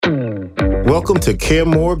Welcome to Care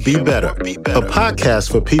More, Be Better, a podcast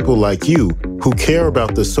for people like you who care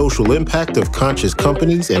about the social impact of conscious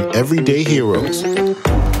companies and everyday heroes.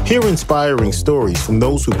 Hear inspiring stories from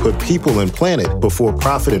those who put people and planet before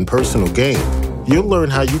profit and personal gain. You'll learn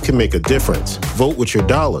how you can make a difference, vote with your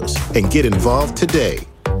dollars, and get involved today.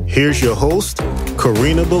 Here's your host,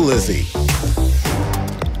 Karina Belizzi.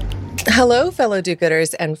 Hello, fellow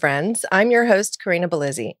do-gooders and friends. I'm your host, Karina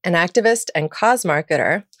Belizzi, an activist and cause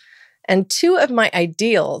marketer. And two of my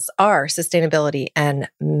ideals are sustainability and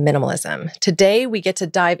minimalism. Today, we get to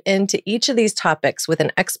dive into each of these topics with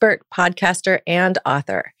an expert podcaster and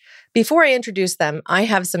author. Before I introduce them, I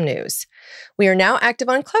have some news. We are now active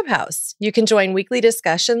on Clubhouse. You can join weekly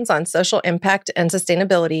discussions on social impact and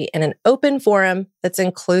sustainability in an open forum that's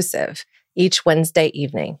inclusive each Wednesday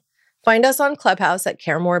evening. Find us on Clubhouse at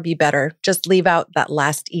Care More, Be Better. Just leave out that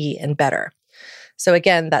last E in better. So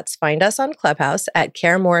again, that's find us on Clubhouse at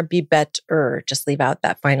Care More, Be Better. Just leave out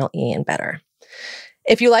that final E in better.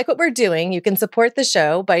 If you like what we're doing, you can support the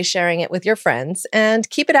show by sharing it with your friends and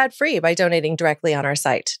keep it ad-free by donating directly on our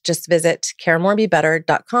site. Just visit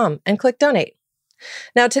caremorebebetter.com and click donate.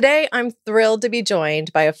 Now today, I'm thrilled to be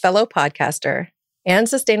joined by a fellow podcaster and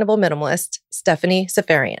sustainable minimalist, Stephanie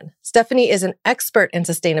Seferian. Stephanie is an expert in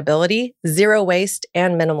sustainability, zero waste,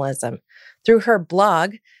 and minimalism. Through her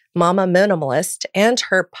blog, Mama Minimalist, and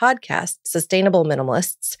her podcast, Sustainable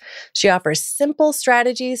Minimalists, she offers simple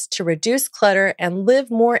strategies to reduce clutter and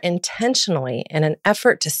live more intentionally in an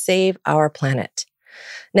effort to save our planet.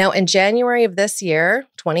 Now, in January of this year,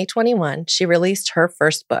 2021, she released her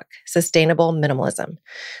first book, Sustainable Minimalism,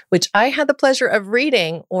 which I had the pleasure of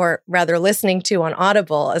reading, or rather listening to on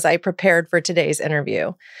Audible as I prepared for today's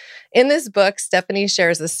interview. In this book, Stephanie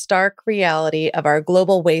shares a stark reality of our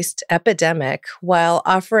global waste epidemic while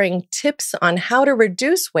offering tips on how to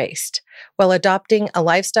reduce waste while adopting a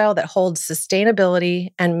lifestyle that holds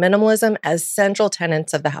sustainability and minimalism as central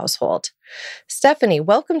tenets of the household. Stephanie,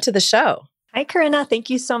 welcome to the show. Hi, Karina. Thank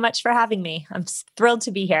you so much for having me. I'm thrilled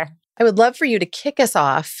to be here. I would love for you to kick us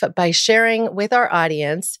off by sharing with our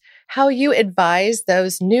audience how you advise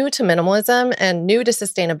those new to minimalism and new to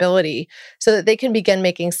sustainability so that they can begin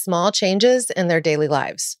making small changes in their daily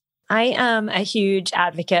lives. I am a huge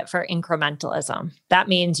advocate for incrementalism. That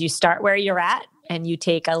means you start where you're at and you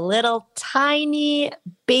take a little tiny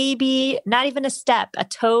baby, not even a step, a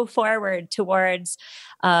toe forward towards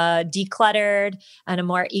a decluttered and a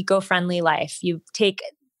more eco-friendly life. You take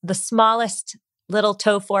the smallest little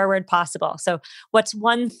toe forward possible. So what's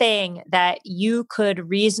one thing that you could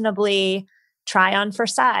reasonably try on for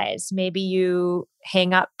size? Maybe you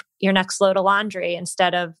hang up your next load of laundry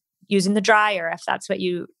instead of using the dryer, if that's what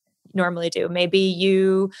you normally do. Maybe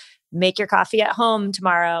you make your coffee at home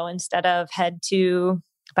tomorrow instead of head to,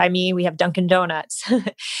 by me, we have Dunkin' Donuts.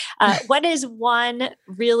 What is one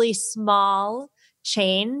really small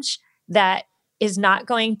change that is not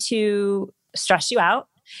going to stress you out,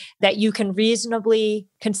 that you can reasonably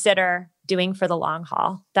consider doing for the long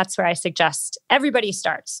haul? That's where I suggest everybody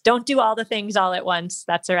starts. Don't do all the things all at once.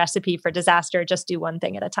 That's a recipe for disaster. Just do one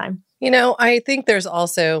thing at a time. You know, I think there's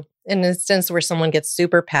also an instance where someone gets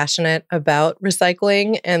super passionate about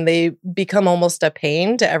recycling and they become almost a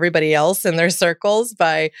pain to everybody else in their circles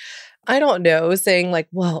by, I don't know, saying like,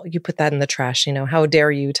 well, you put that in the trash, how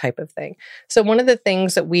dare you type of thing. So one of the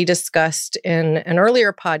things that we discussed in an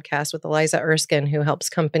earlier podcast with Eliza Erskine, who helps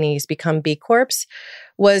companies become B Corps,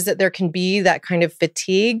 was that there can be that kind of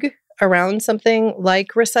fatigue around something like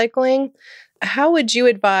recycling. How would you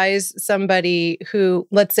advise somebody who,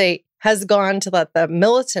 let's say, has gone to the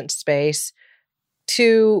militant space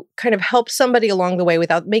to kind of help somebody along the way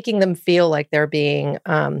without making them feel like they're being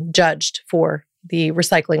judged for the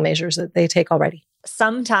recycling measures that they take already?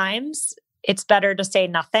 Sometimes it's better to say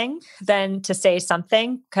nothing than to say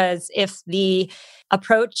something, because if the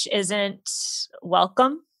approach isn't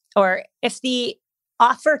welcome, or if the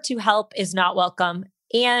offer to help is not welcome,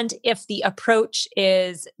 and if the approach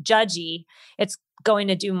is judgy, it's going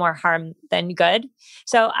to do more harm than good.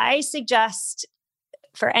 So I suggest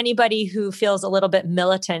for anybody who feels a little bit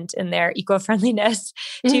militant in their eco-friendliness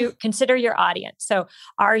to consider your audience. So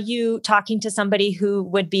are you talking to somebody who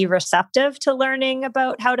would be receptive to learning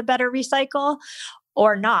about how to better recycle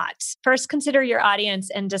or not? First, consider your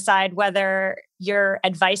audience and decide whether your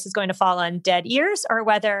advice is going to fall on dead ears or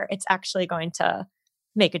whether it's actually going to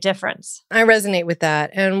make a difference. I resonate with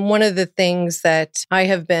that. And one of the things that I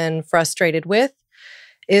have been frustrated with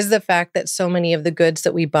is the fact that so many of the goods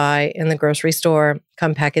that we buy in the grocery store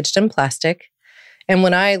come packaged in plastic. And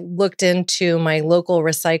when I looked into my local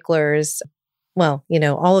recyclers, well,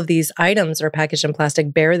 all of these items that are packaged in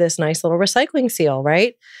plastic bear this nice little recycling seal,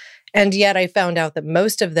 right? And yet I found out that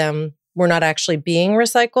most of them were not actually being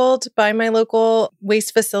recycled by my local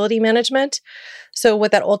waste facility management. So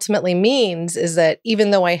what that ultimately means is that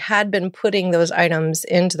even though I had been putting those items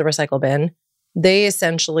into the recycle bin, they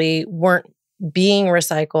essentially weren't being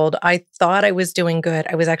recycled. I thought I was doing good.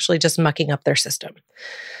 I was actually just mucking up their system.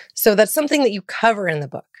 So that's something that you cover in the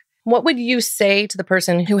book. What would you say to the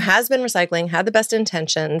person who has been recycling, had the best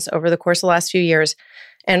intentions over the course of the last few years,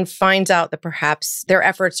 and finds out that perhaps their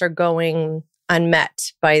efforts are going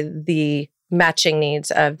unmet by the matching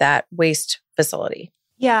needs of that waste facility?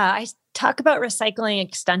 Yeah, I talk about recycling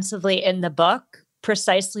extensively in the book,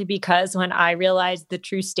 precisely because when I realized the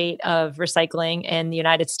true state of recycling in the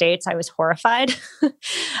United States, I was horrified.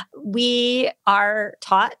 We are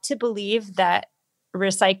taught to believe that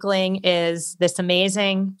recycling is this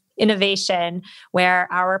amazing innovation where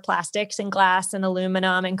our plastics and glass and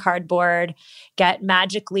aluminum and cardboard get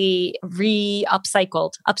magically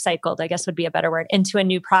upcycled, I guess would be a better word, into a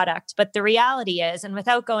new product. But the reality is, and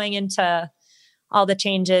without going into all the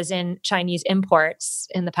changes in Chinese imports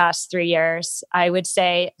in the past 3 years, I would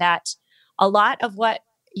say that a lot of what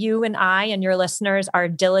you and I and your listeners are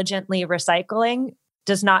diligently recycling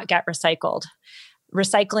does not get recycled.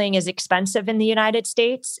 Recycling is expensive in the United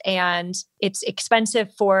States, and it's expensive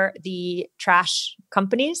for the trash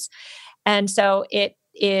companies. And so it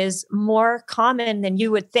is more common than you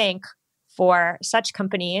would think for such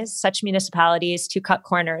companies, such municipalities to cut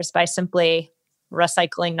corners by simply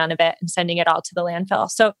recycling none of it and sending it all to the landfill.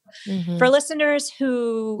 So for listeners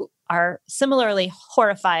who are similarly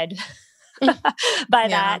horrified by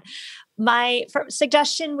that, my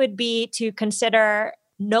suggestion would be to consider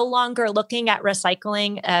no longer looking at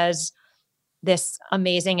recycling as this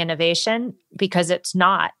amazing innovation, because it's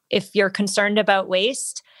not. If you're concerned about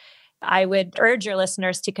waste, I would urge your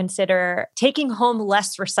listeners to consider taking home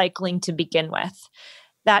less recycling to begin with.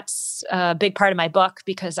 That's a big part of my book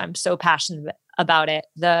because I'm so passionate about it.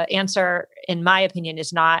 The answer, in my opinion,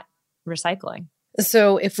 is not recycling.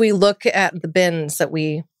 So if we look at the bins that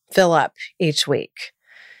we fill up each week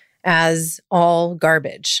as all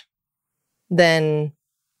garbage, then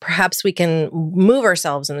perhaps we can move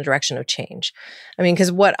ourselves in the direction of change. I mean,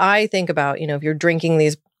 because what I think about, if you're drinking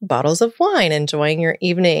these bottles of wine, enjoying your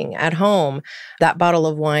evening at home, that bottle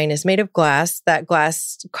of wine is made of glass. That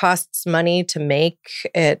glass costs money to make.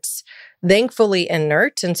 It's thankfully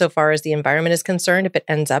inert insofar as the environment is concerned if it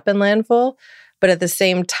ends up in landfill. But at the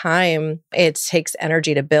same time, it takes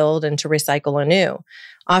energy to build and to recycle anew.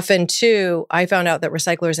 Often, too, I found out that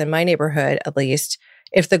recyclers in my neighborhood, at least,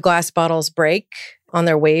 if the glass bottles break on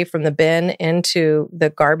their way from the bin into the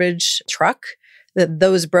garbage truck, that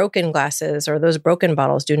those broken glasses or those broken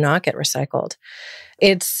bottles do not get recycled.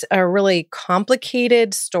 It's a really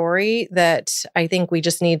complicated story that I think we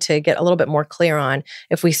just need to get a little bit more clear on.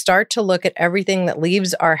 If we start to look at everything that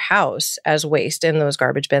leaves our house as waste in those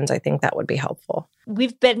garbage bins, I think that would be helpful.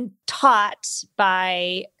 We've been taught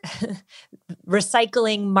by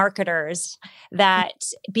recycling marketers that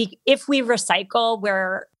if we recycle,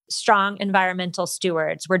 we're strong environmental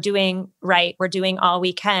stewards. We're doing right. We're doing all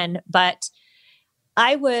we can. But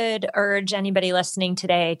I would urge anybody listening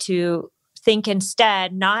today to think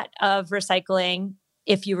instead not of recycling,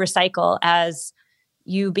 if you recycle, as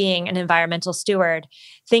you being an environmental steward.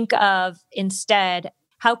 Think of instead,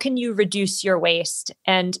 how can you reduce your waste?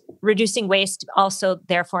 And reducing waste also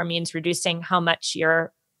therefore means reducing how much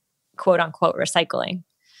you're quote unquote recycling.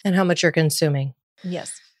 And how much you're consuming.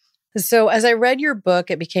 Yes. So as I read your book,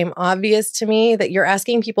 it became obvious to me that you're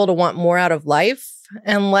asking people to want more out of life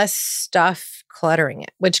and less stuff cluttering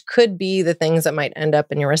it, which could be the things that might end up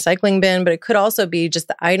in your recycling bin, but it could also be just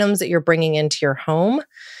the items that you're bringing into your home.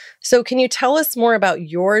 So can you tell us more about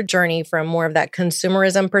your journey from more of that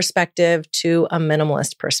consumerism perspective to a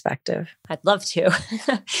minimalist perspective? I'd love to.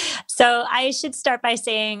 So I should start by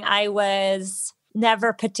saying I was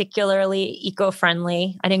never particularly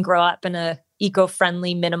eco-friendly. I didn't grow up in a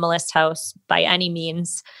eco-friendly minimalist house by any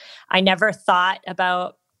means. I never thought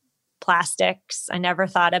about plastics. I never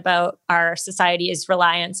thought about our society's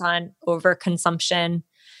reliance on overconsumption.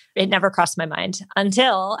 It never crossed my mind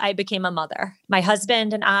until I became a mother. My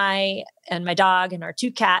husband and I and my dog and our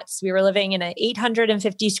 2 cats, we were living in an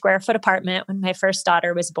 850 square foot apartment when my first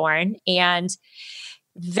daughter was born. And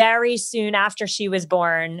very soon after she was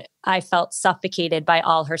born, I felt suffocated by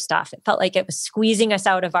all her stuff. It felt like it was squeezing us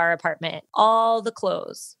out of our apartment. All the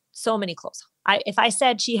clothes, so many clothes. If I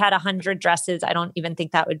said she had 100 dresses, I don't even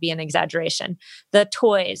think that would be an exaggeration. The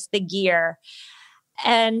toys, the gear.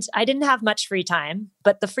 And I didn't have much free time,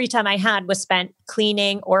 but the free time I had was spent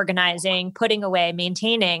cleaning, organizing, putting away,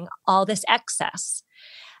 maintaining all this excess.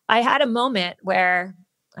 I had a moment where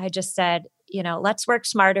I just said, let's work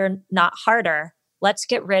smarter, not harder. Let's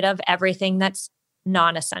get rid of everything that's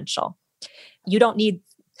non-essential. You don't need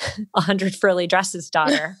 100 frilly dresses,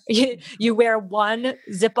 daughter. You wear one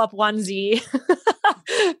zip-up onesie,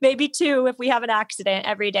 maybe two if we have an accident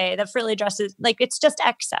every day. The frilly dresses, it's just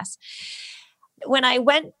excess. When I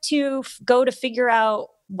went to go to figure out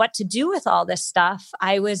what to do with all this stuff,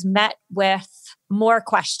 I was met with more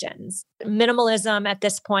questions. Minimalism at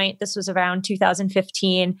this point, this was around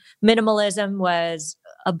 2015, minimalism was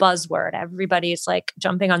a buzzword. Everybody's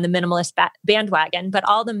jumping on the minimalist bandwagon, but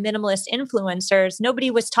all the minimalist influencers, nobody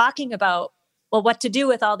was talking about, what to do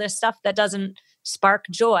with all this stuff that doesn't spark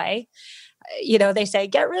joy. They say,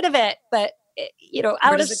 get rid of it, but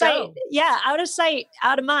out of sight. Yeah, out of sight,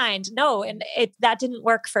 out of mind. No, and that didn't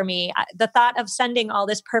work for me. The thought of sending all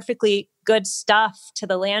this perfectly good stuff to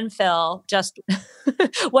the landfill just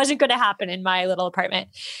wasn't going to happen in my little apartment.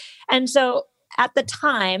 And so at the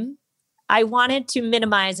time, I wanted to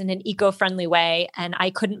minimize in an eco-friendly way, and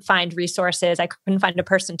I couldn't find resources. I couldn't find a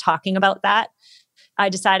person talking about that. I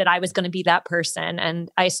decided I was going to be that person. And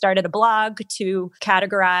I started a blog to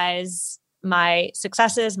categorize my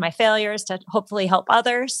successes, my failures, to hopefully help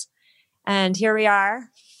others. And here we are,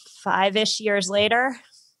 5-ish years later.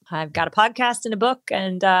 I've got a podcast and a book,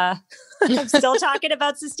 and I'm still talking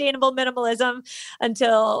about sustainable minimalism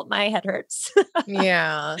until my head hurts.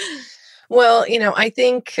 Yeah. Well, I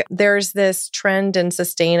think there's this trend in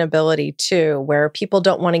sustainability too, where people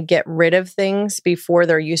don't want to get rid of things before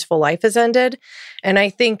their useful life is ended. And I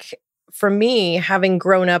think for me, having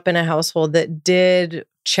grown up in a household that did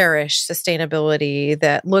cherish sustainability,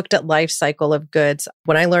 that looked at life cycle of goods,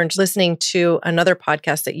 when I learned listening to another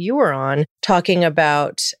podcast that you were on, talking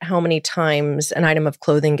about how many times an item of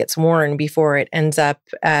clothing gets worn before it ends up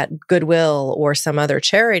at Goodwill or some other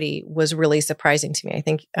charity, was really surprising to me. I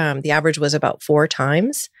think the average was about 4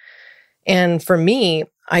 times. And for me,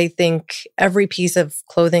 I think every piece of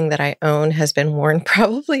clothing that I own has been worn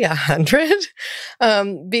probably 100,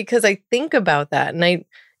 because I think about that, and I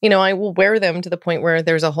will wear them to the point where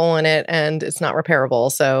there's a hole in it and it's not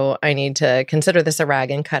repairable. So I need to consider this a rag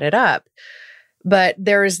and cut it up. But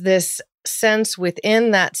there's this sense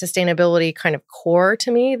within that sustainability kind of core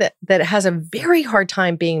to me that has a very hard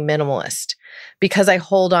time being minimalist, because I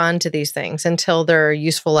hold on to these things until their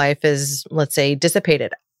useful life is, let's say,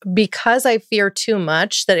 dissipated, because I fear too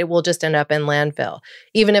much that it will just end up in landfill,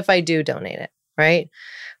 even if I do donate it, right?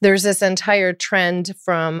 There's this entire trend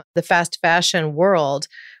from the fast fashion world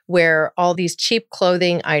where all these cheap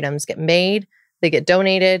clothing items get made, they get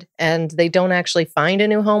donated, and they don't actually find a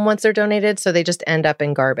new home once they're donated, so they just end up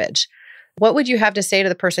in garbage. What would you have to say to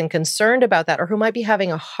the person concerned about that, or who might be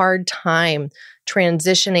having a hard time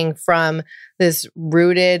transitioning from this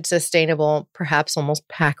rooted, sustainable, perhaps almost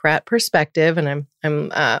pack rat perspective, and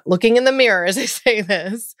I'm looking in the mirror as I say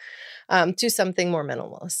this, to something more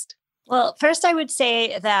minimalist? Well, first I would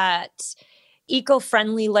say that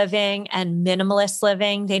eco-friendly living and minimalist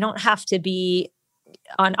living, they don't have to be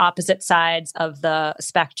on opposite sides of the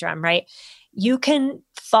spectrum, right? You can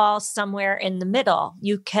fall somewhere in the middle.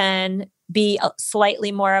 You can be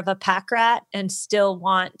slightly more of a pack rat and still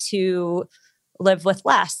want to live with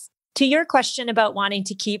less. To your question about wanting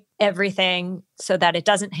to keep everything so that it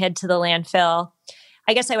doesn't head to the landfill,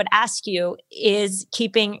 I guess I would ask you, is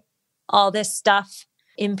keeping all this stuff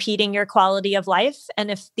impeding your quality of life?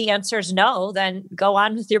 And if the answer is no, then go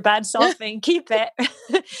on with your bad self and keep it.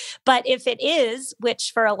 But if it is,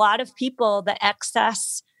 which for a lot of people, the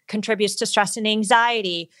excess contributes to stress and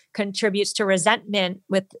anxiety, contributes to resentment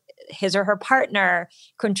with his or her partner,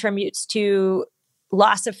 contributes to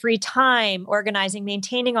loss of free time, organizing,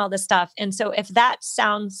 maintaining all this stuff. And so if that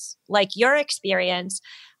sounds like your experience,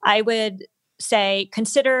 I would say,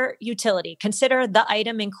 consider utility. Consider the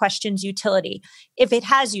item in question's utility. If it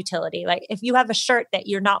has utility, like if you have a shirt that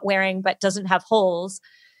you're not wearing but doesn't have holes,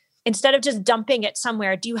 instead of just dumping it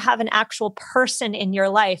somewhere, do you have an actual person in your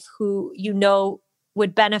life who you know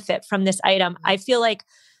would benefit from this item? I feel like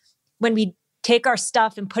when we take our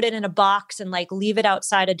stuff and put it in a box and leave it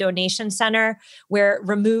outside a donation center, we're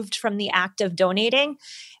removed from the act of donating.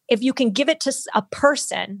 If you can give it to a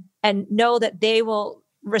person and know that they will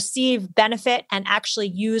receive benefit and actually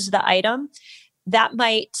use the item, that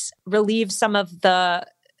might relieve some of the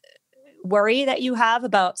worry that you have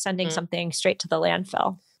about sending something straight to the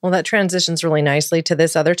landfill. Well, that transitions really nicely to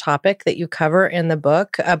this other topic that you cover in the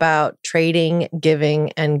book about trading,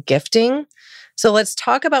 giving, and gifting. So let's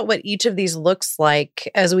talk about what each of these looks like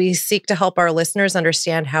as we seek to help our listeners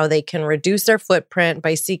understand how they can reduce their footprint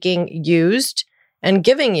by seeking used and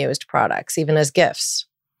giving used products, even as gifts.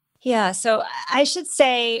 Yeah, so I should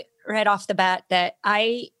say right off the bat that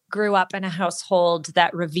I grew up in a household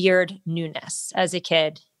that revered newness as a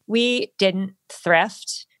kid. We didn't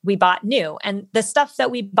thrift. We bought new. And the stuff that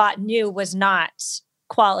we bought new was not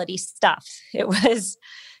quality stuff. It was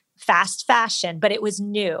fast fashion, but it was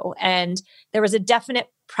new. And there was a definite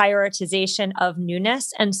prioritization of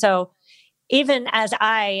newness. And so even as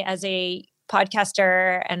a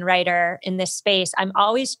podcaster and writer in this space, I'm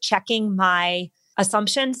always checking my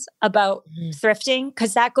assumptions about thrifting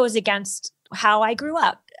because that goes against how I grew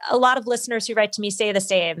up. A lot of listeners who write to me say the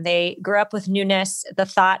same. They grew up with newness, the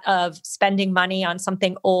thought of spending money on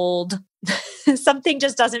something old, something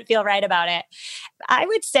just doesn't feel right about it. I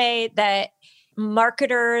would say that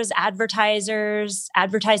marketers, advertisers,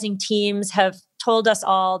 advertising teams have told us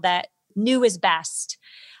all that new is best.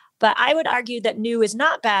 But I would argue that new is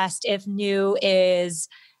not best if new is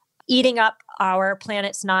eating up our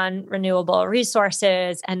planet's non-renewable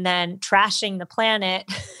resources and then trashing the planet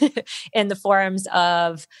in the forms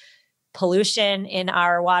of pollution in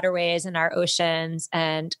our waterways and our oceans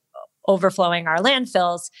and overflowing our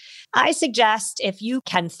landfills. I suggest if you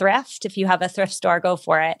can thrift, if you have a thrift store, go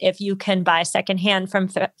for it. If you can buy secondhand from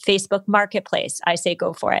Facebook Marketplace, I say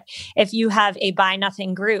go for it. If you have a buy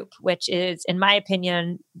nothing group, which is, in my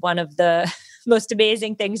opinion, one of the most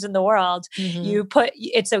amazing things in the world,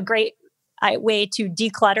 it's a great way to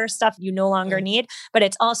declutter stuff you no longer need, but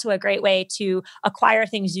it's also a great way to acquire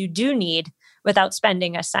things you do need without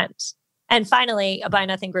spending a cent. And finally, a buy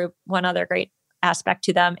nothing group, one other great aspect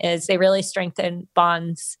to them is they really strengthen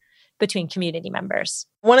bonds between community members.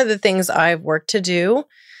 One of the things I've worked to do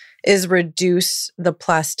is reduce the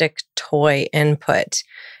plastic toy input.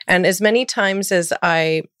 And as many times as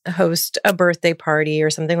I host a birthday party or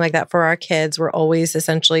something like that for our kids, we're always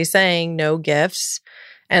essentially saying no gifts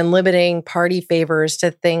and limiting party favors to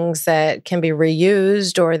things that can be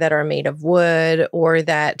reused or that are made of wood or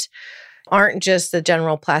that aren't just the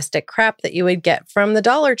general plastic crap that you would get from the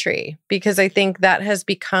Dollar Tree, because I think that has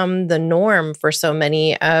become the norm for so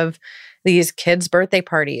many of these kids' birthday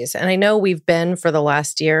parties. And I know we've been for the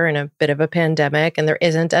last year in a bit of a pandemic, and there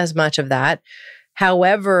isn't as much of that.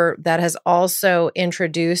 However, that has also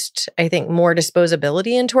introduced, I think, more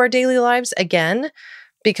disposability into our daily lives again,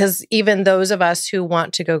 because even those of us who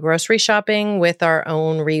want to go grocery shopping with our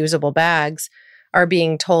own reusable bags are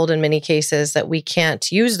being told in many cases that we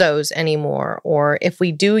can't use those anymore. Or if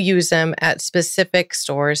we do use them at specific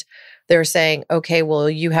stores, they're saying, okay, well,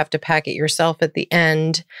 you have to pack it yourself at the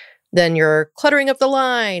end. Then you're cluttering up the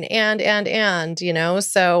line and, you know.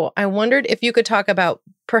 So I wondered if you could talk about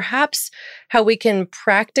perhaps how we can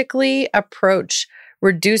practically approach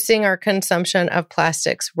reducing our consumption of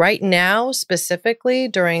plastics right now, specifically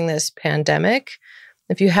during this pandemic.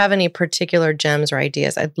 If you have any particular gems or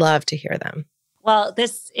ideas, I'd love to hear them. Well,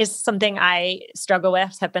 this is something I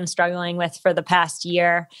have been struggling with for the past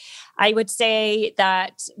year. I would say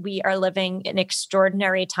that we are living in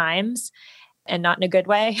extraordinary times and not in a good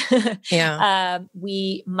way. Yeah.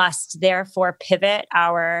 We must therefore pivot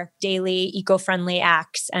our daily eco-friendly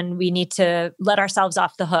acts, and we need to let ourselves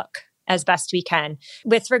off the hook as best we can.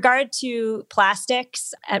 With regard to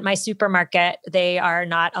plastics, at my supermarket, they are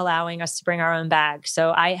not allowing us to bring our own bags.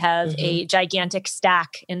 So I have a gigantic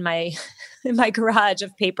stack in my garage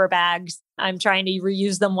of paper bags. I'm trying to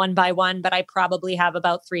reuse them one by one, but I probably have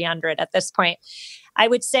about 300 at this point. I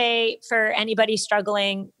would say for anybody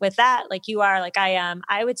struggling with that, like you are, like I am,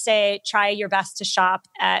 I would say try your best to shop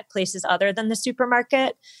at places other than the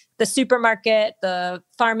supermarket. The supermarket, the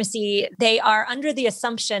pharmacy, they are under the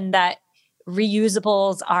assumption that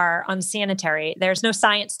reusables are unsanitary. There's no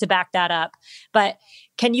science to back that up. But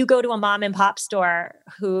can you go to a mom and pop store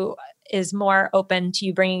who is more open to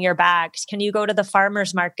you bringing your bags? Can you go to the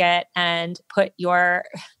farmer's market and put your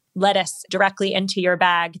lettuce directly into your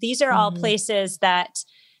bag? These are all places that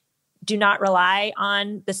do not rely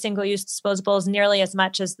on the single-use disposables nearly as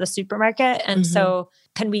much as the supermarket. And so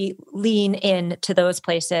can we lean in to those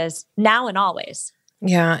places now and always?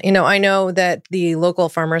 Yeah. You know, I know that the local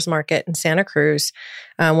farmers market in Santa Cruz,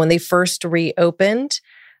 when they first reopened,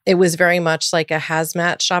 it was very much like a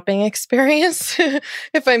hazmat shopping experience.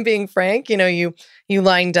 If I'm being frank, you know, you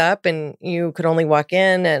lined up and you could only walk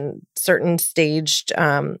in and certain staged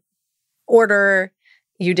order.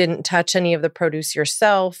 You didn't touch any of the produce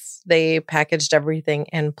yourself. They packaged everything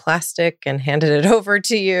in plastic and handed it over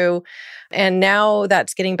to you. And now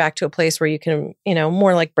that's getting back to a place where you can,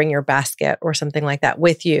 more like bring your basket or something like that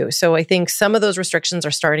with you. So I think some of those restrictions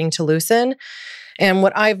are starting to loosen. And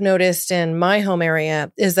what I've noticed in my home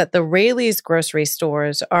area is that the Raley's grocery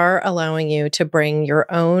stores are allowing you to bring your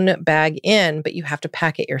own bag in, but you have to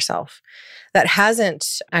pack it yourself. That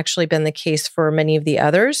hasn't actually been the case for many of the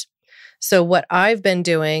others. So what I've been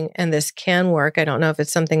doing, and this can work, I don't know if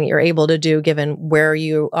it's something that you're able to do given where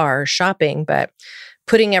you are shopping, but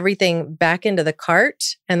putting everything back into the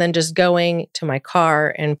cart and then just going to my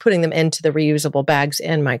car and putting them into the reusable bags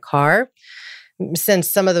in my car. Since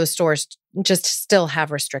some of those stores just still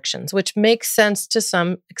have restrictions, which makes sense to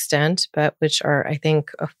some extent, but which are, I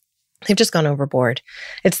think, they've just gone overboard.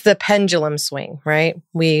 It's the pendulum swing, right?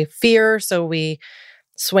 We fear, so we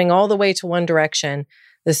swing all the way to one direction.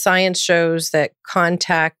 The science shows that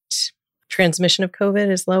contact transmission of COVID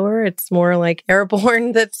is lower. It's more like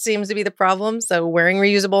airborne that seems to be the problem. So wearing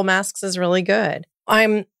reusable masks is really good.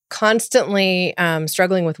 I'm constantly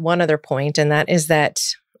struggling with one other point, and that is that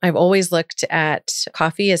I've always looked at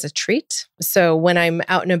coffee as a treat. So when I'm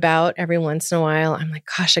out and about every once in a while, I'm like,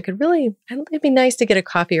 gosh, it'd be nice to get a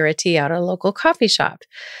coffee or a tea out at a local coffee shop.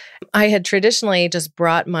 I had traditionally just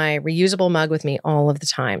brought my reusable mug with me all of the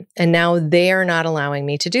time. And now they are not allowing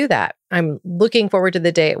me to do that. I'm looking forward to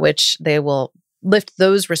the day at which they will lift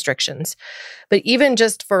those restrictions. But even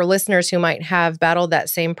just for listeners who might have battled that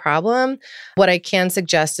same problem, what I can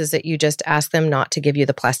suggest is that you just ask them not to give you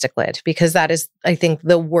the plastic lid, because that is, I think,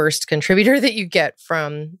 the worst contributor that you get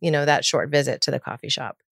from, that short visit to the coffee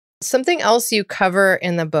shop. Something else you cover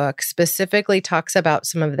in the book specifically talks about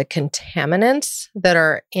some of the contaminants that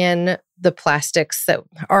are in the plastics that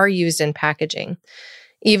are used in packaging,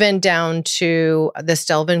 even down to the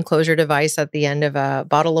Stelvin closure device at the end of a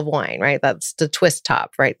bottle of wine, right? That's the twist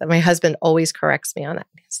top, right? My husband always corrects me on that.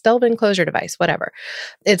 Stelvin closure device, whatever.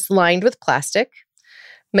 It's lined with plastic.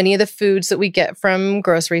 Many of the foods that we get from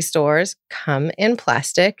grocery stores come in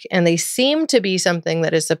plastic, and they seem to be something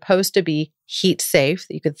that is supposed to be heat safe,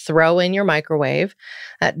 that you could throw in your microwave,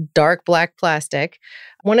 that dark black plastic.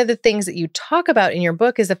 One of the things that you talk about in your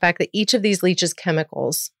book is the fact that each of these leaches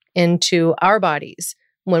chemicals into our bodies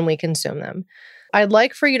when we consume them. I'd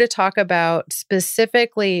like for you to talk about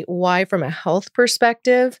specifically why, from a health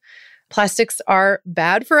perspective, plastics are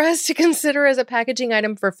bad for us to consider as a packaging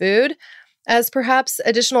item for food, as perhaps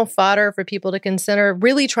additional fodder for people to consider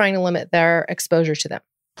really trying to limit their exposure to them.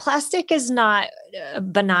 Plastic is not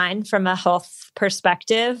benign from a health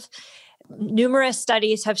perspective. Numerous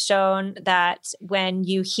studies have shown that when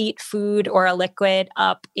you heat food or a liquid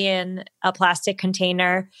up in a plastic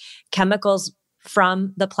container, chemicals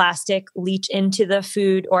from the plastic leach into the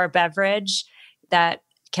food or beverage that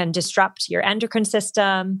can disrupt your endocrine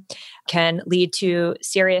system, can lead to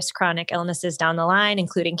serious chronic illnesses down the line,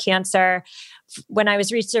 including cancer. When I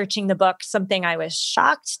was researching the book, something I was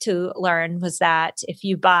shocked to learn was that if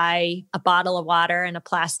you buy a bottle of water in a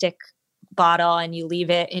plastic bottle and you leave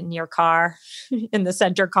it in your car in the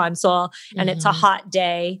center console, and it's a hot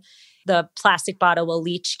day, the plastic bottle will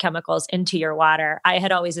leach chemicals into your water. I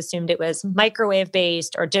had always assumed it was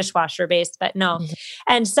microwave-based or dishwasher-based, but no.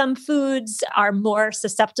 And some foods are more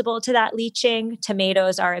susceptible to that leaching.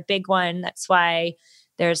 Tomatoes are a big one. That's why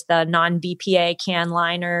there's the non-BPA can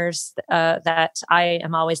liners that I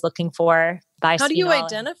am always looking for. How do you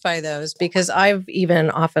identify those? Because I've even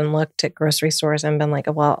often looked at grocery stores and been like,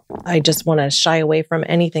 well, I just want to shy away from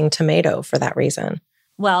anything tomato for that reason.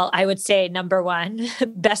 Well, I would say number one,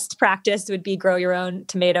 best practice would be grow your own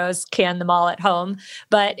tomatoes, can them all at home.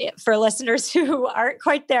 But for listeners who aren't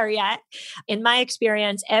quite there yet, in my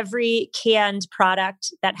experience, every canned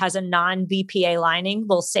product that has a non-BPA lining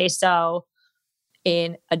will say so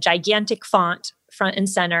in a gigantic font, front and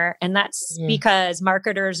center. And that's because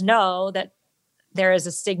marketers know that there is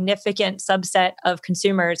a significant subset of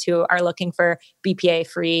consumers who are looking for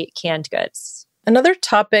BPA-free canned goods. Another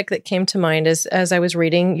topic that came to mind as I was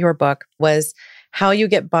reading your book was how you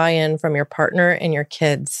get buy-in from your partner and your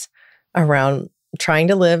kids around trying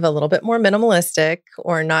to live a little bit more minimalistic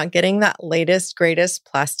or not getting that latest, greatest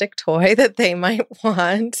plastic toy that they might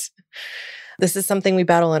want. This is something we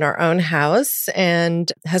battle in our own house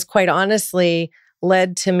and has quite honestly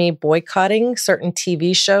led to me boycotting certain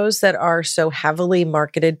TV shows that are so heavily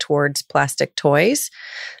marketed towards plastic toys.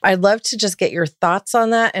 I'd love to just get your thoughts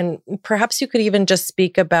on that. And perhaps you could even just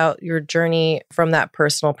speak about your journey from that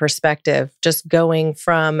personal perspective, just going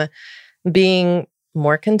from being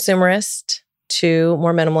more consumerist to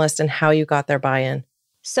more minimalist and how you got their buy-in.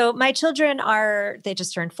 So my children they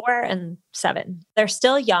just turned 4 and 7. They're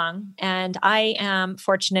still young. And I am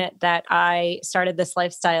fortunate that I started this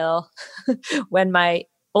lifestyle when my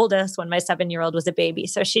 7-year-old was a baby.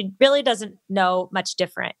 So she really doesn't know much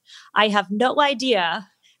different. I have no idea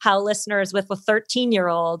how listeners with a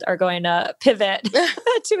 13-year-old are going to pivot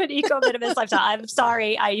to an eco-minimalist lifestyle. I'm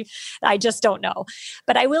sorry. I just don't know.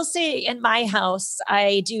 But I will say in my house,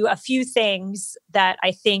 I do a few things that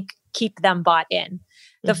I think keep them bought in.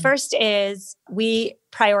 The first is we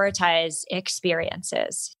prioritize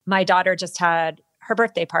experiences. My daughter just had her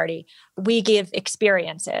birthday party. We give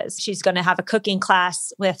experiences. She's going to have a cooking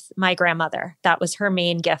class with my grandmother. That was her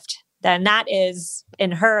main gift. Then that is,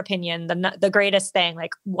 in her opinion, the greatest thing,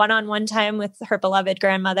 like one-on-one time with her beloved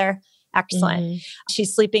grandmother. Excellent.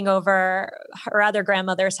 She's sleeping over her other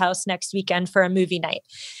grandmother's house next weekend for a movie night.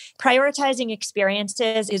 Prioritizing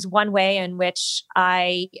experiences is one way in which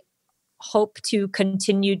I hope to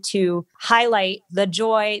continue to highlight the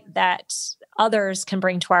joy that others can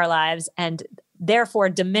bring to our lives and therefore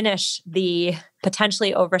diminish the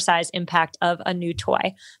potentially oversized impact of a new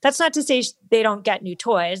toy. That's not to say they don't get new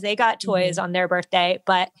toys. They got toys on their birthday,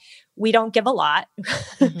 but we don't give a lot.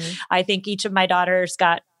 I think each of my daughters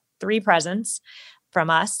got 3 presents from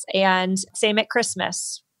us. And same at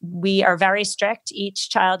Christmas. We are very strict. Each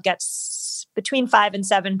child gets between 5 and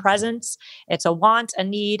 7 presents. It's a want, a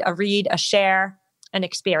need, a read, a share, an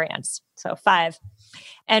experience. So 5.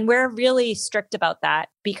 And we're really strict about that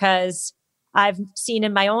because I've seen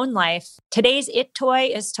in my own life, today's it toy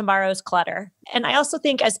is tomorrow's clutter. And I also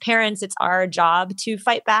think as parents, it's our job to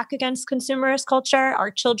fight back against consumerist culture.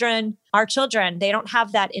 Our children, they don't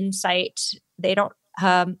have that insight. They don't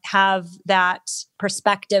have that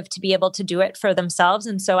perspective to be able to do it for themselves.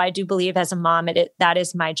 And so I do believe as a mom, that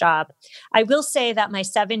is my job. I will say that my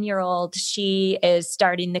 7-year-old, she is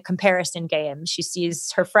starting the comparison game. She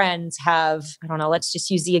sees her friends have, let's just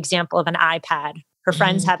use the example of an iPad. Her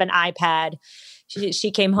friends have an iPad.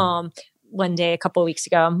 She came home one day a couple of weeks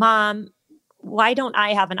ago, Mom, why don't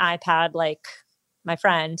I have an iPad like my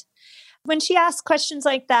friend? When she asks questions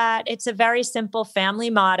like that, it's a very simple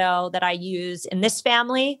family motto that I use. In this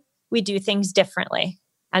family, we do things differently.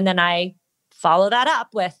 And then I follow that up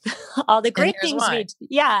with all the great things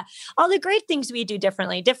all the great things we do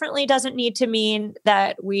differently. Differently doesn't need to mean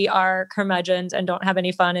that we are curmudgeons and don't have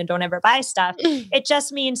any fun and don't ever buy stuff. It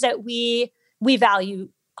just means that we value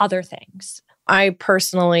other things. I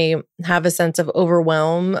personally have a sense of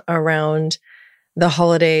overwhelm around the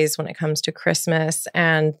holidays when it comes to Christmas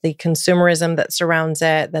and the consumerism that surrounds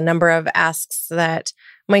it, the number of asks that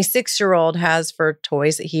my 6-year-old has for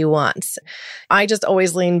toys that he wants. I just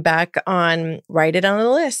always lean back on write it on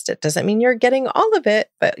a list. It doesn't mean you're getting all of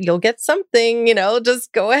it, but you'll get something,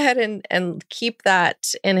 just go ahead and keep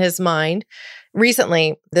that in his mind.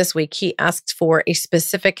 Recently, this week, he asked for a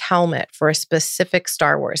specific helmet for a specific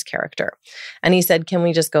Star Wars character. And he said, can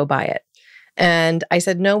we just go buy it? And I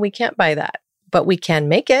said, no, we can't buy that, but we can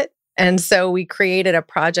make it. And so we created a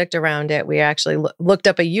project around it. We actually looked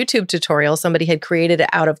up a YouTube tutorial. Somebody had created it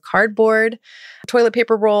out of cardboard, toilet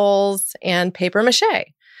paper rolls, and paper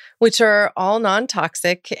mache, which are all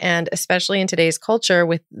non-toxic. And especially in today's culture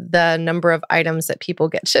with the number of items that people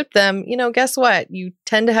get shipped them, guess what? You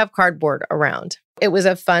tend to have cardboard around. It was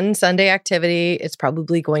a fun Sunday activity. It's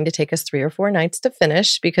probably going to take us 3 or 4 nights to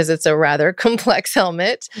finish because it's a rather complex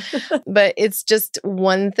helmet. But it's just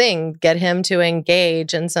one thing, get him to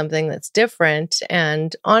engage in something that's different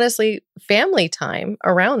and honestly, family time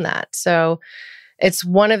around that. So it's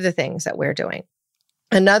one of the things that we're doing.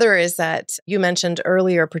 Another is that you mentioned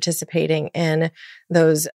earlier participating in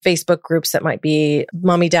those Facebook groups that might be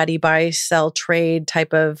mommy, daddy, buy, sell, trade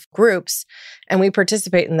type of groups. And we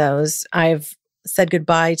participate in those. I've said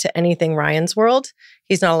goodbye to anything Ryan's World.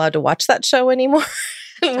 He's not allowed to watch that show anymore.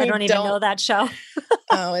 I don't even know that show.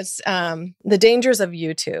 It's the dangers of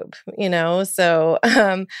YouTube, So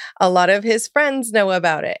a lot of his friends know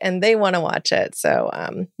about it and they want to watch it.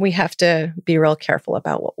 So we have to be real careful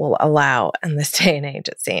about what we'll allow in this day and age,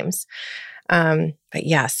 it seems. But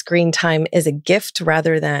yeah, screen time is a gift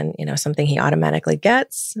rather than, something he automatically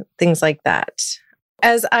gets, things like that.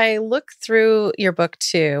 As I look through your book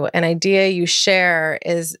too, an idea you share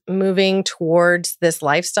is moving towards this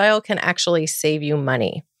lifestyle can actually save you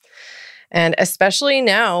money. And especially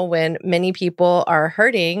now when many people are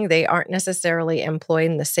hurting, they aren't necessarily employed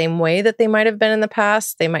in the same way that they might have been in the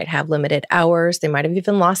past. They might have limited hours. They might have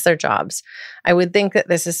even lost their jobs. I would think that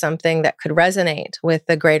this is something that could resonate with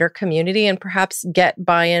the greater community and perhaps get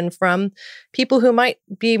buy-in from people who might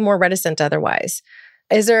be more reticent otherwise.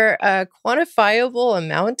 Is there a quantifiable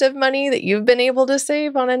amount of money that you've been able to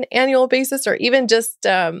save on an annual basis, or even just,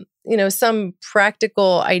 some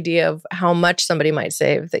practical idea of how much somebody might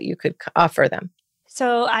save that you could offer them?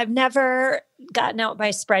 So I've never gotten out my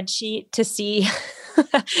spreadsheet to see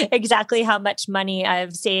exactly how much money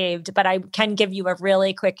I've saved, but I can give you a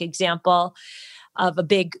really quick example of a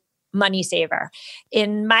big money saver.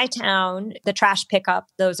 In my town, the trash pickup,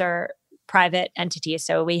 those are private entities.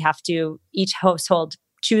 So each household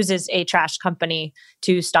chooses a trash company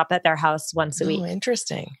to stop at their house once a week. Oh,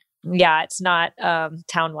 interesting. Yeah, it's not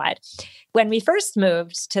townwide. When we first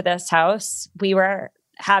moved to this house, we were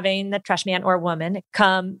having the trash man or woman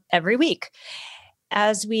come every week.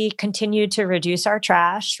 As we continued to reduce our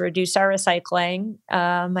trash, reduce our recycling,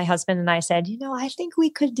 my husband and I said, I think we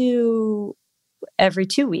could do every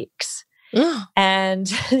 2 weeks. And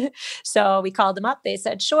so we called them up. They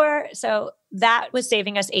said, sure. So that was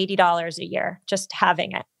saving us $80 a year, just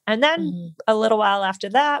having it. And then a little while after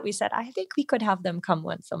that, we said, I think we could have them come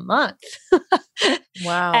once a month.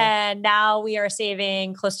 Wow. And now we are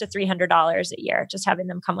saving close to $300 a year, just having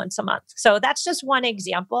them come once a month. So that's just one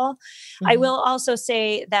example. I will also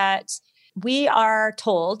say that we are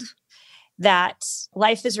told that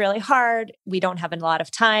life is really hard. We don't have a lot of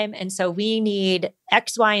time. And so we need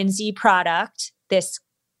X, Y, and Z product, this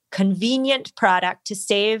convenient product to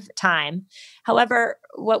save time. However,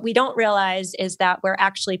 what we don't realize is that we're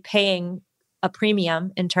actually paying a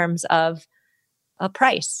premium in terms of a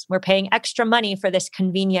price. We're paying extra money for this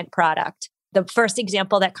convenient product. The first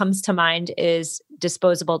example that comes to mind is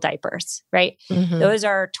disposable diapers, right? Those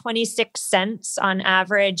are 26 cents on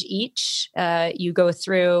average each. You go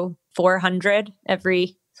through 400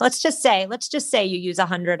 let's just say you use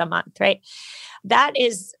 100 a month, right? That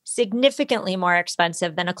is significantly more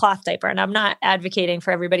expensive than a cloth diaper. And I'm not advocating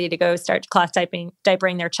for everybody to go start cloth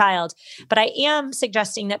diapering their child, but I am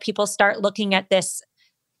suggesting that people start looking at this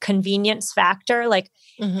convenience factor. Like,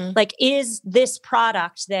 is this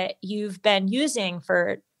product that you've been using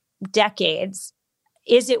for decades,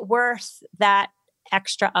 is it worth that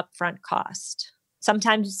extra upfront cost?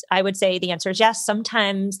 Sometimes I would say the answer is yes.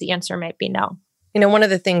 Sometimes the answer might be no. One of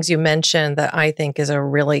the things you mentioned that I think is a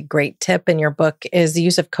really great tip in your book is the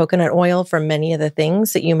use of coconut oil for many of the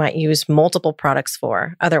things that you might use multiple products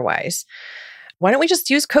for otherwise. Why don't we just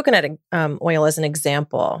use coconut oil as an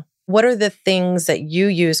example? What are the things that you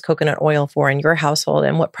use coconut oil for in your household,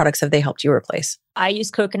 and what products have they helped you replace? I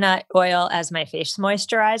use coconut oil as my face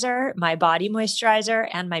moisturizer, my body moisturizer,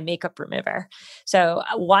 and my makeup remover. So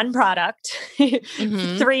one product,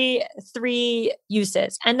 three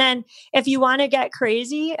uses. And then if you want to get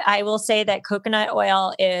crazy, I will say that coconut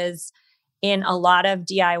oil is in a lot of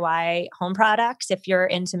DIY home products. If you're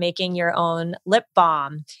into making your own lip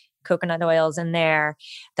balm, coconut oil is in there.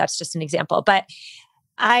 That's just an example. But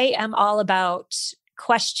I am all about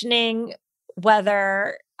questioning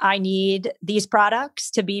whether I need these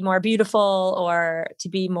products to be more beautiful or to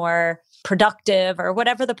be more productive or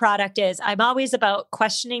whatever the product is. I'm always about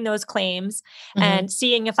questioning those claims and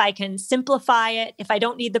seeing if I can simplify it. If I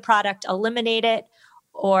don't need the product, eliminate it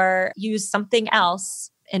or use something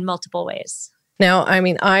else in multiple ways. Now,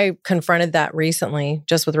 I confronted that recently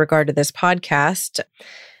just with regard to this podcast.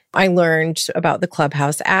 I learned about the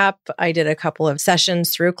Clubhouse app. I did a couple of sessions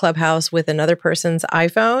through Clubhouse with another person's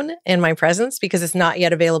iPhone in my presence because it's not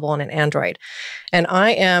yet available on an Android. And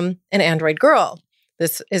I am an Android girl.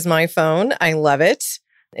 This is my phone. I love it.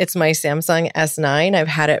 It's my Samsung S9. I've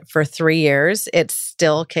had it for 3 years. It's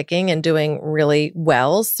still kicking and doing really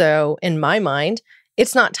well. So in my mind,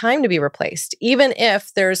 it's not time to be replaced, even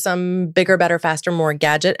if there's some bigger, better, faster, more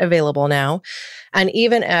gadget available now. And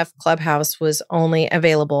even if Clubhouse was only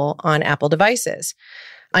available on Apple devices.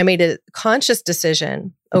 I made a conscious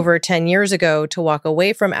decision over 10 years ago to walk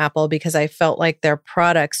away from Apple because I felt like their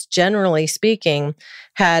products, generally speaking,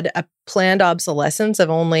 had a planned obsolescence of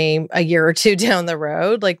only a year or two down the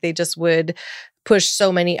road. Like they just would push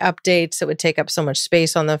so many updates, it would take up so much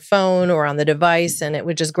space on the phone or on the device, and it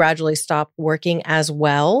would just gradually stop working as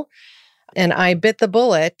well. And I bit the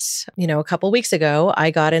bullet. A couple weeks ago, I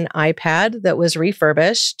got an iPad that was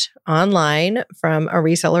refurbished online from a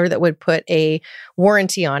reseller that would put a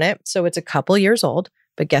warranty on it. So it's a couple years old,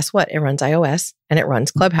 but guess what? It runs iOS and it runs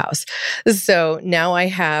Clubhouse. So now I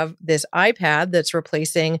have this iPad that's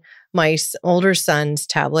replacing my older son's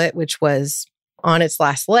tablet, which was on its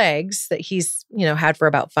last legs that he's, had for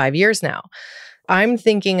about 5 years now. I'm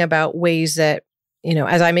thinking about ways that,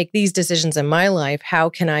 as I make these decisions in my life, how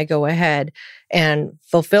can I go ahead and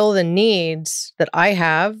fulfill the needs that I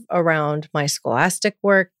have around my scholastic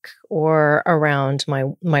work or around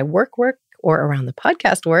my work or around the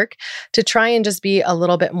podcast work to try and just be a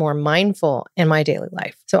little bit more mindful in my daily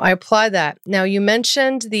life. So I applaud that. Now, you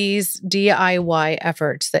mentioned these DIY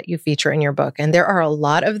efforts that you feature in your book, and there are a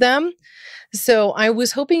lot of them. So I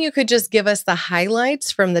was hoping you could just give us the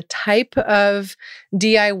highlights from the type of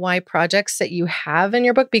DIY projects that you have in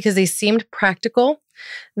your book, because they seemed practical.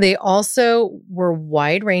 They also were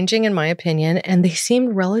wide-ranging, in my opinion, and they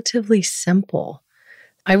seemed relatively simple.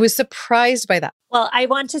 I was surprised by that. Well, I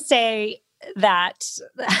want to say that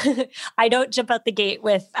I don't jump out the gate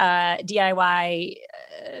with DIY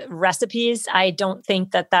recipes. I don't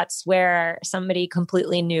think that that's where somebody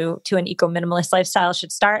completely new to an eco-minimalist lifestyle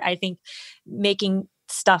should start. I think making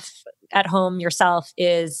stuff at home yourself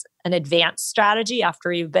is an advanced strategy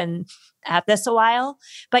after you've been at this a while.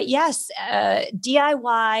 But yes,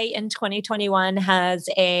 DIY in 2021 has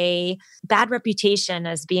a bad reputation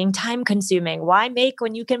as being time consuming. Why make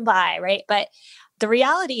when you can buy, right? But the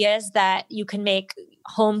reality is that you can make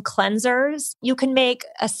home cleansers. You can make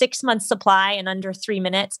a 6-month supply in under 3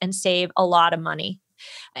 minutes and save a lot of money.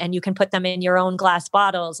 And you can put them in your own glass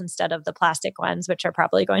bottles instead of the plastic ones, which are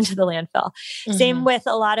probably going to the landfill. Mm-hmm. Same with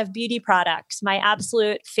a lot of beauty products. My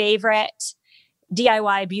absolute favorite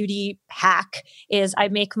DIY beauty hack is I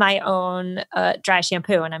make my own dry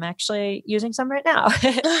shampoo, and I'm actually using some right now.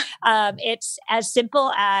 It's as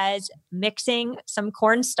simple as mixing some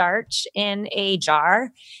cornstarch in a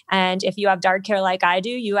jar. And if you have dark hair like I do,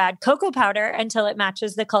 you add cocoa powder until it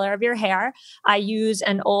matches the color of your hair. I use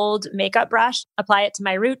an old makeup brush, apply it to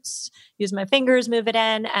my roots, use my fingers, move it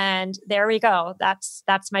in, and there we go. That's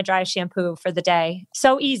my dry shampoo for the day.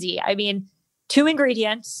 So easy. I mean, 2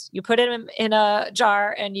 ingredients, you put it in a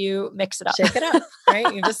jar and you mix it up. Shake it up,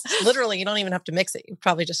 right? You just literally, you don't even have to mix it. You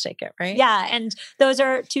probably just shake it, right? Yeah. And those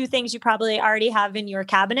are 2 things you probably already have in your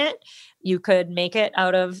cabinet. You could make it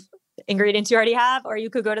out of ingredients you already have, or you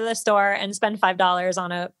could go to the store and spend $5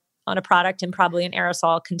 on a product in probably an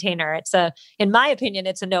aerosol container. In my opinion,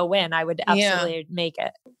 it's a no-win. I would absolutely make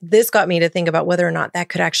it. This got me to think about whether or not that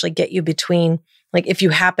could actually get you between, like if you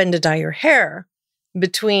happen to dye your hair,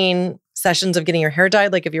 between sessions of getting your hair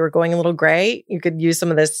dyed, like if you were going a little gray, you could use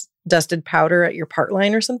some of this dusted powder at your part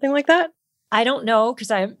line or something like that? I don't know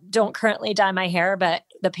because I don't currently dye my hair, but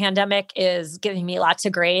the pandemic is giving me lots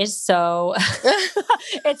of grays. So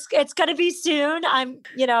it's going to be soon.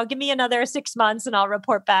 Give me another 6 months and I'll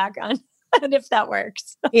report back on if that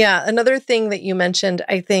works. Yeah. Another thing that you mentioned,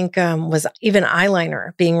 I think, was even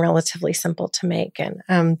eyeliner being relatively simple to make.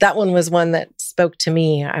 And that one was one that spoke to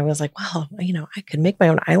me. I was like, wow, I could make my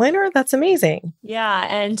own eyeliner. That's amazing. Yeah.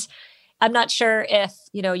 And I'm not sure if,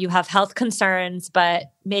 you have health concerns, but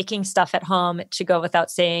making stuff at home, it should go without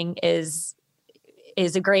saying, is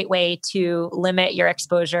a great way to limit your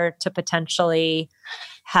exposure to potentially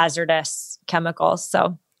hazardous chemicals.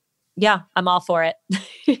 So yeah, I'm all for it.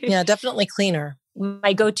 Yeah, definitely cleaner.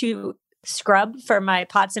 My go-to scrub for my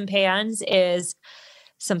pots and pans is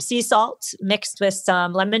some sea salt mixed with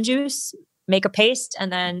some lemon juice, make a paste,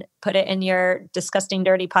 and then put it in your disgusting,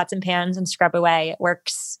 dirty pots and pans and scrub away. It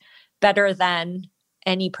works better than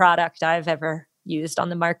any product I've ever used on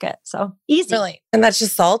the market. So easy. Really? And that's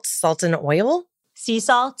just salt and oil? Sea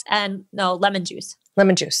salt and lemon juice.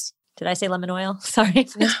 Lemon juice. Did I say lemon oil? Sorry.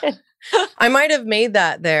 I might have made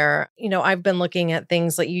that there. I've been looking at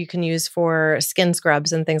things like you can use for skin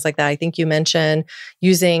scrubs and things like that. I think you mentioned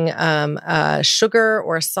using sugar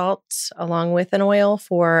or salt along with an oil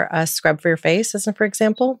for a scrub for your face, as for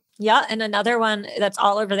example. Yeah. And another one that's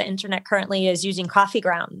all over the internet currently is using coffee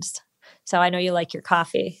grounds. So I know you like your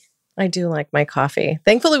coffee. I do like my coffee.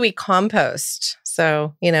 Thankfully, we compost.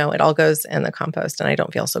 So, it all goes in the compost and I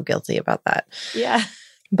don't feel so guilty about that. Yeah.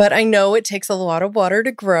 But I know it takes a lot of water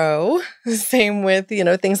to grow. Same with,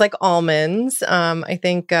 things like almonds. I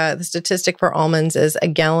think the statistic for almonds is a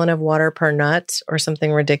gallon of water per nut or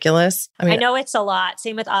something ridiculous. I know it's a lot.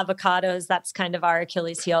 Same with avocados. That's kind of our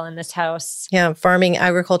Achilles heel in this house. Yeah,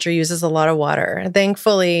 agriculture uses a lot of water.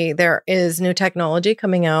 Thankfully, there is new technology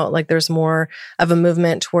coming out. Like there's more of a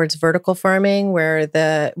movement towards vertical farming where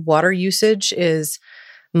the water usage is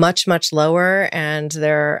much, much lower, and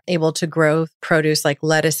they're able to grow produce like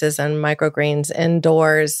lettuces and microgreens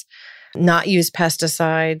indoors, not use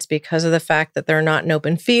pesticides because of the fact that they're not in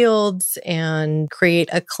open fields, and create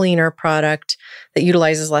a cleaner product that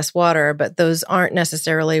utilizes less water. But those aren't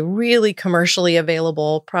necessarily really commercially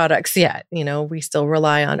available products yet. We still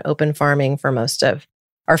rely on open farming for most of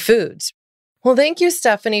our foods. Well, thank you,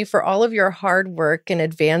 Stephanie, for all of your hard work in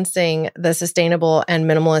advancing the sustainable and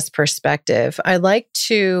minimalist perspective. I'd like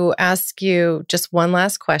to ask you just one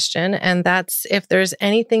last question, and that's if there's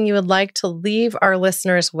anything you would like to leave our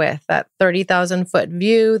listeners with, that 30,000-foot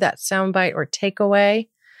view, that soundbite or takeaway,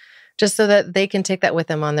 just so that they can take that with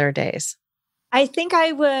them on their days. I think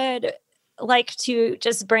I would like to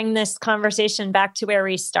just bring this conversation back to where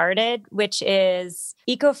we started, which is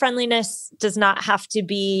eco-friendliness does not have to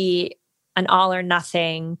be an all or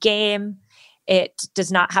nothing game. It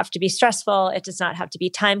does not have to be stressful. It does not have to be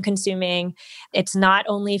time consuming. It's not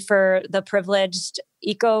only for the privileged.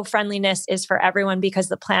 Eco-friendliness is for everyone because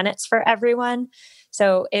the planet's for everyone.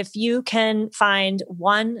 So if you can find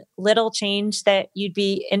one little change that you'd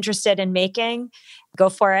be interested in making, go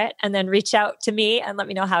for it, and then reach out to me and let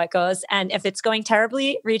me know how it goes. And if it's going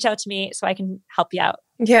terribly, reach out to me so I can help you out.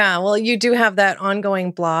 Yeah, well, you do have that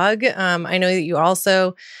ongoing blog. I know that you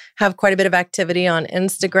also have quite a bit of activity on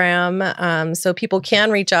Instagram. So people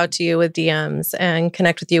can reach out to you with DMs and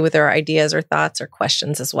connect with you with their ideas or thoughts or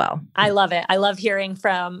questions as well. I love it. I love hearing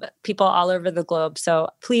from people all over the globe. So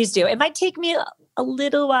please do. It might take me a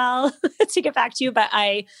little while to get back to you, but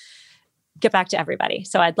I get back to everybody.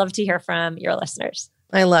 So I'd love to hear from your listeners.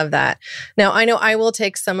 I love that. Now, I know I will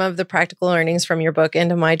take some of the practical learnings from your book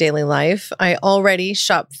into my daily life. I already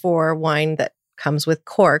shop for wine that comes with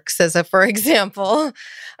corks, for example.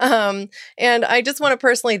 And I just want to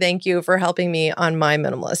personally thank you for helping me on my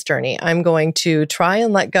minimalist journey. I'm going to try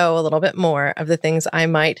and let go a little bit more of the things I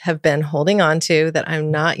might have been holding on to that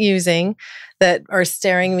I'm not using, that are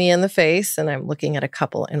staring me in the face. And I'm looking at a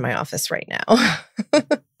couple in my office right now.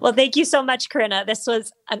 Well, thank you so much, Corinna. This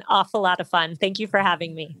was an awful lot of fun. Thank you for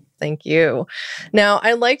having me. Thank you. Now,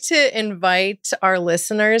 I'd like to invite our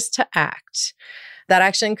listeners to act. That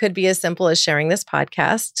action could be as simple as sharing this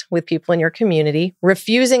podcast with people in your community,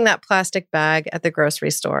 refusing that plastic bag at the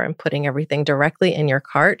grocery store and putting everything directly in your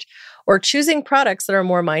cart, or choosing products that are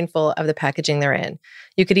more mindful of the packaging they're in.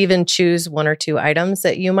 You could even choose one or two items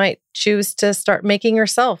that you might choose to start making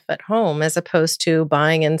yourself at home as opposed to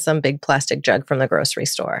buying in some big plastic jug from the grocery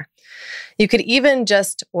store. You could even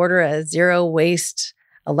just order a zero waste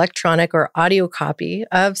electronic or audio copy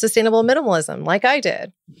of Sustainable Minimalism like I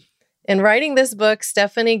did. In writing this book,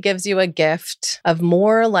 Stephanie gives you a gift of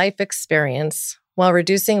more life experience while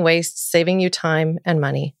reducing waste, saving you time and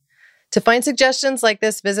money. To find suggestions like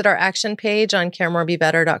this, visit our action page on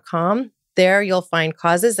caremorebebetter.com. There you'll find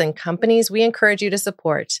causes and companies we encourage you to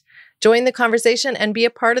support. Join the conversation and be a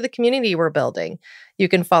part of the community we're building. You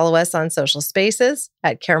can follow us on social spaces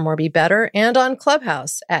at Care More Be Better and on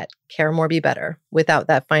Clubhouse at Care More Be Better without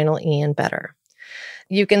that final E in better.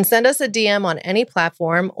 You can send us a DM on any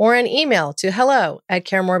platform or an email to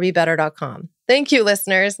hello@caremorebebetter.com. Thank you,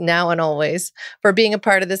 listeners, now and always, for being a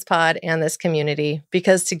part of this pod and this community,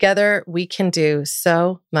 because together we can do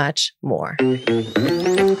so much more.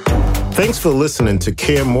 Thanks for listening to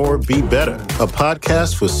Care More, Be Better, a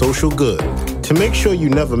podcast for social good. To make sure you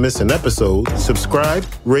never miss an episode, subscribe,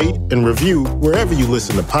 rate, and review wherever you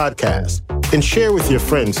listen to podcasts, and share with your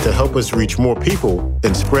friends to help us reach more people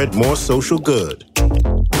and spread more social good.